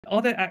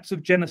Are there acts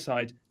of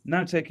genocide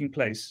now taking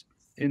place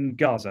in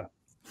Gaza?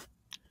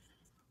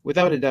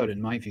 Without a doubt,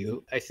 in my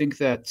view, I think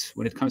that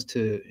when it comes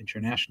to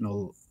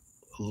international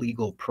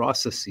legal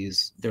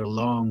processes, they're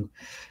long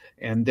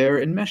and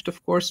they're enmeshed,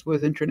 of course,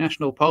 with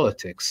international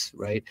politics,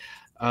 right?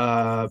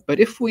 But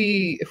if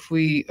we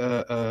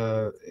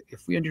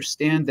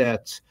understand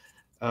that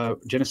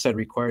genocide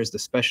requires the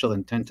special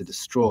intent to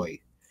destroy,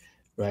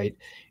 right?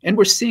 And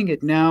we're seeing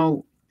it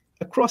now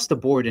across the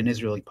board in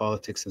Israeli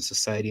politics and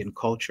society and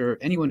culture.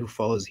 Anyone who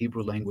follows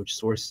Hebrew language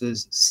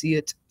sources see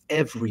it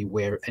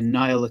everywhere: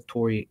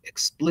 annihilatory,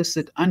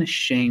 explicit,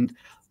 unashamed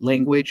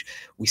language.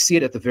 We see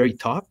it at the very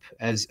top,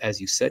 as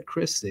you said,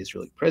 Chris, the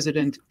Israeli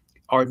president,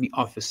 army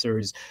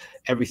officers,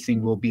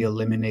 everything will be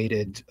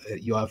eliminated.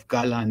 Yoav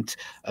Gallant,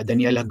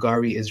 Daniel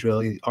Hagari,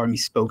 Israeli army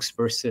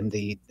spokesperson,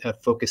 the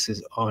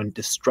focuses on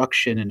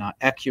destruction and not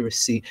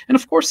accuracy. And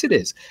of course it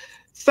is.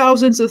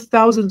 Thousands and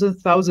thousands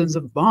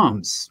of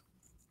bombs,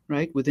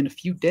 right, within a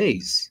few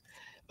days.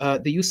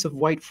 The use of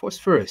white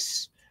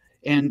phosphorus.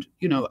 And,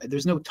 you know,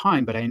 there's no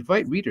time, but I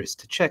invite readers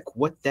to check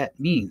what that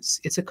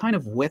means. It's a kind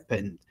of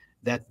weapon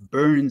that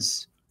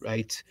burns,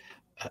 right,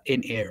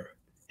 in air,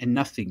 and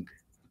nothing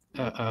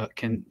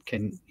can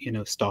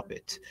stop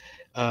it.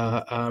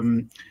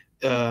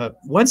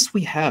 Once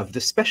we have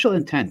the special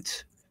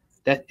intent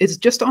that is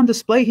just on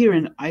display here,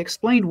 and I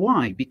explained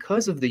why,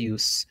 because of the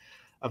use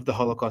of the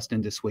Holocaust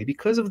in this way,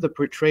 because of the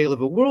portrayal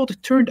of a world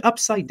turned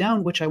upside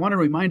down, which I want to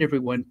remind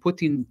everyone,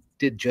 Putin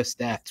did just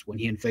that when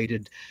he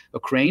invaded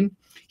Ukraine.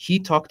 He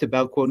talked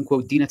about, quote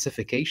unquote,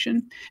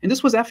 denazification. And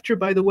this was after,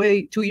 by the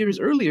way, 2 years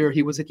earlier,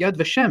 he was at Yad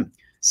Vashem,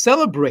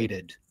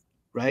 celebrated,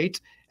 right,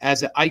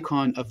 as an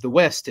icon of the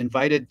West,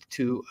 invited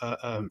to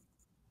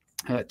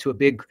a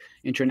big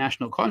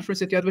international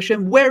conference at Yad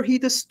Vashem, where he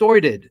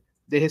distorted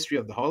the history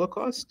of the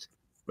Holocaust,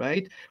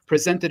 right?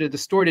 Presented a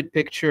distorted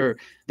picture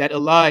that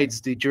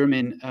elides the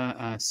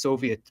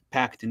German-Soviet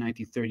pact in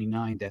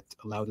 1939 that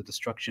allowed the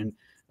destruction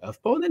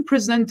of Poland,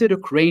 presented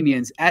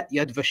Ukrainians at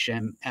Yad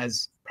Vashem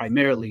as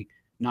primarily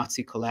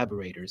Nazi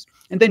collaborators,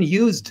 and then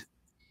used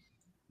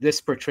this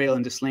portrayal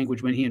and this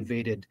language when he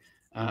invaded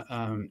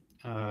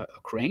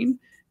Ukraine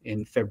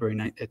in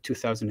February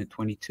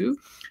 2022.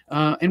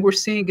 And we're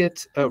seeing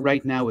it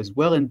right now as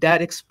well. And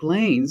that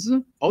explains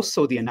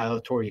also the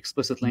annihilatory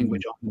explicit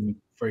language on,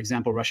 for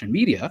example, Russian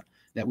media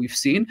that we've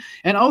seen,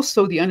 and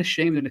also the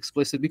unashamed and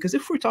explicit, because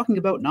if we're talking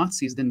about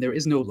Nazis, then there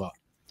is no law.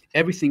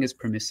 Everything is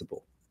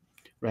permissible,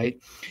 right?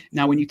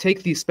 Now, when you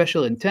take the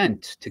special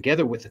intent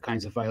together with the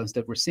kinds of violence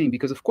that we're seeing,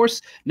 because of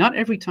course, not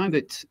every time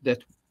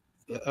that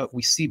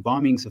we see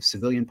bombings of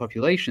civilian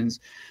populations,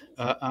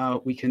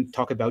 we can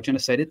talk about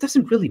genocide. It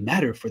doesn't really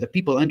matter for the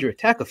people under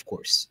attack, of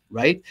course,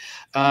 right?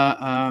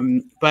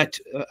 But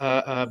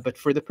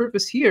for the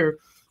purpose here,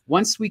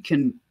 once we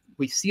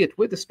see it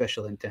with a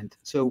special intent.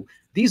 So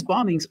these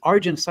bombings are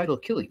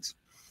genocidal killings.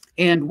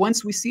 And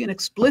once we see an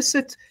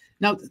explicit,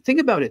 now think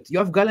about it,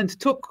 Yoav Gallant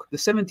took the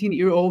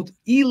 17-year-old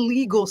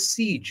illegal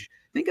siege.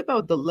 Think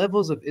about the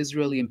levels of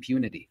Israeli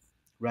impunity,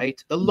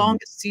 right? The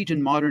longest siege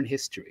in modern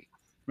history.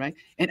 Right,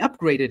 and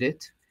upgraded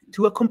it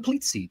to a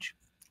complete siege,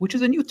 which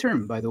is a new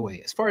term, by the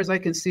way. As far as I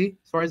can see,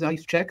 as far as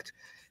I've checked,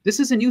 this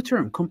is a new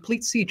term,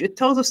 complete siege. It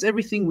tells us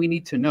everything we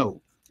need to know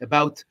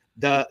about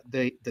the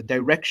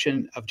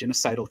direction of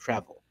genocidal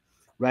travel,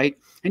 right?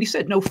 And he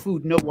said no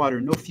food, no water,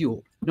 no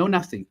fuel, no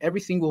nothing.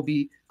 Everything will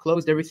be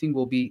closed. Everything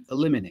will be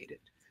eliminated,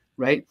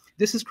 right?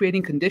 This is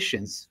creating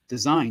conditions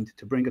designed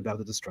to bring about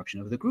the destruction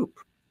of the group.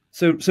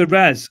 So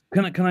Raz,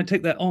 can I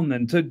take that on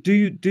then? So do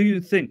you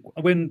think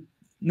when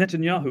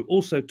Netanyahu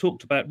also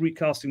talked about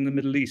recasting the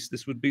Middle East,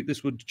 this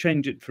would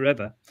change it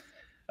forever?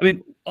 I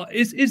mean,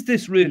 is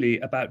this really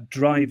about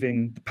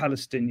driving the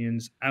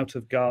Palestinians out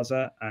of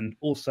Gaza and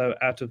also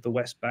out of the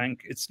West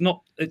Bank? It's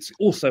not. It's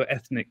also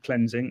ethnic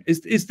cleansing.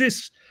 Is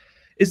this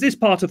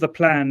part of the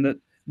plan that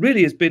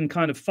really has been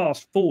kind of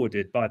fast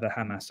forwarded by the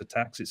Hamas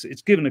attacks?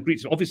 It's given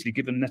obviously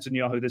given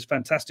Netanyahu this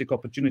fantastic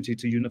opportunity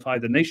to unify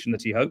the nation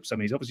that he hopes. I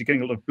mean, he's obviously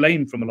getting a lot of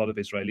blame from a lot of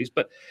Israelis,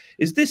 but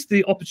is this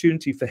the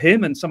opportunity for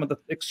him and some of the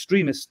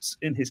extremists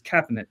in his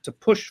cabinet to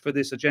push for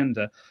this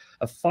agenda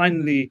of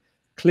finally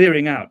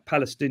clearing out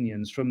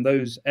Palestinians from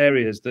those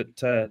areas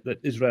that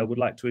Israel would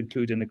like to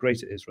include in a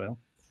greater Israel?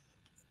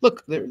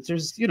 Look,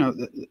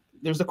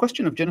 there's the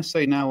question of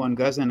genocide now on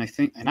Gaza, and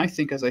I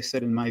think, as I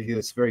said, in my view,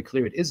 it's very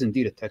clear it is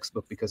indeed a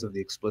textbook because of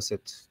the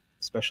explicit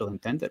special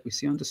intent that we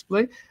see on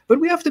display. But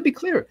we have to be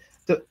clear: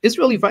 the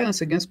Israeli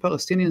violence against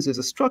Palestinians is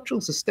a structural,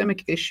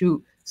 systemic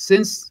issue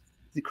since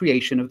the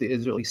creation of the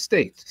Israeli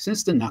state,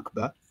 since the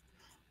Nakba,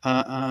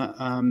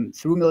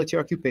 through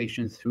military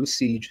occupation, through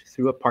siege,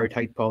 through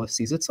apartheid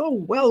policies. It's all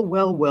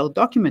well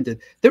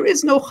documented. There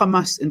is no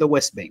Hamas in the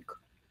West Bank.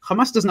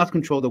 Hamas does not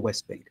control the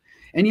West Bank.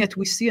 And yet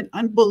we see an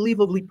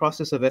unbelievably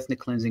process of ethnic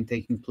cleansing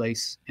taking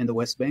place in the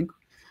West Bank,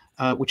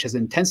 which has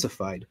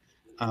intensified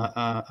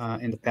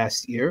in the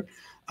past year.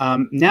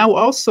 Now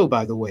also,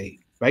 by the way,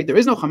 right? There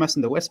is no Hamas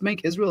in the West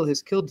Bank. Israel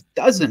has killed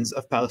dozens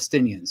of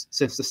Palestinians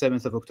since the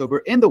 7th of October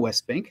in the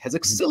West Bank, has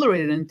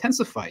accelerated and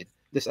intensified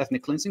this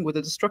ethnic cleansing with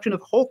the destruction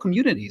of whole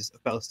communities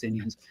of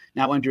Palestinians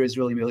now under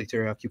Israeli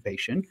military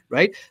occupation,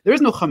 right? There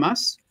is no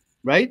Hamas,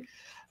 right?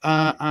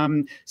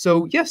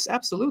 So yes,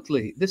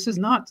 absolutely. This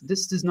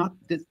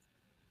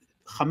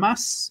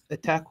Hamas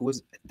attack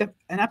was an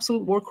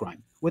absolute war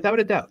crime, without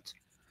a doubt,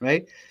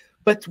 right?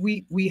 But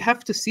we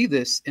have to see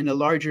this in a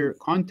larger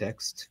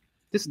context.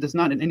 This does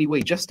not in any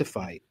way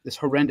justify this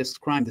horrendous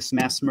crime, this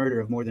mass murder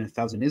of more than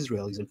 1,000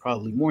 Israelis, and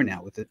probably more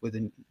now with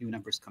the new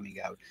numbers coming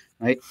out,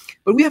 right?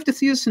 But we have to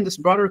see this in this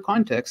broader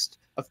context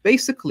of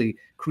basically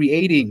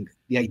creating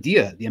the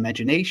idea, the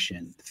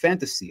imagination, the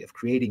fantasy of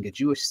creating a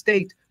Jewish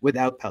state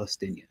without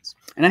Palestinians.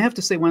 And I have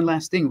to say one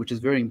last thing, which is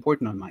very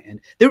important on my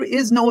end. There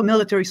is no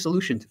military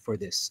solution for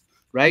this,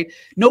 right?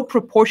 No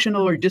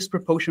proportional or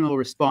disproportional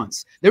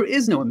response. There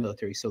is no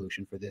military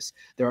solution for this.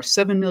 There are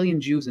 7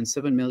 million Jews and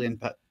 7 million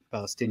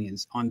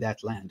Palestinians on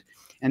that land,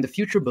 and the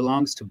future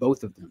belongs to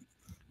both of them,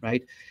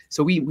 right?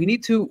 So we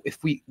need to,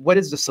 what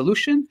is the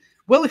solution?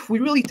 Well, if we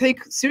really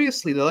take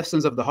seriously the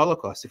lessons of the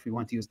Holocaust, if we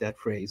want to use that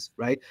phrase,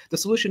 right? The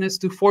solution is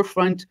to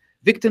forefront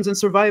victims and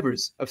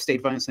survivors of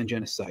state violence and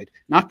genocide,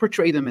 not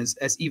portray them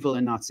as evil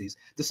and Nazis.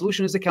 The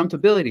solution is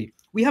accountability.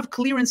 We have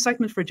clear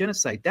incitement for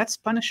genocide. That's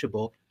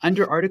punishable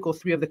under Article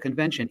 3 of the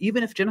Convention,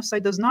 even if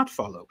genocide does not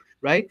follow,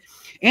 right?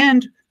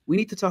 And we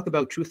need to talk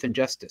about truth and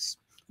justice.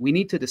 We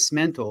need to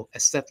dismantle a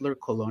settler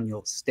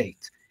colonial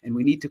state, and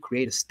we need to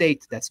create a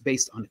state that's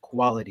based on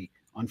equality,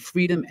 on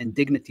freedom and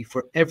dignity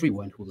for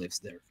everyone who lives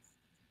there.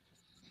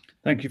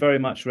 Thank you very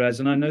much,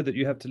 Raz. And I know that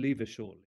you have to leave us shortly.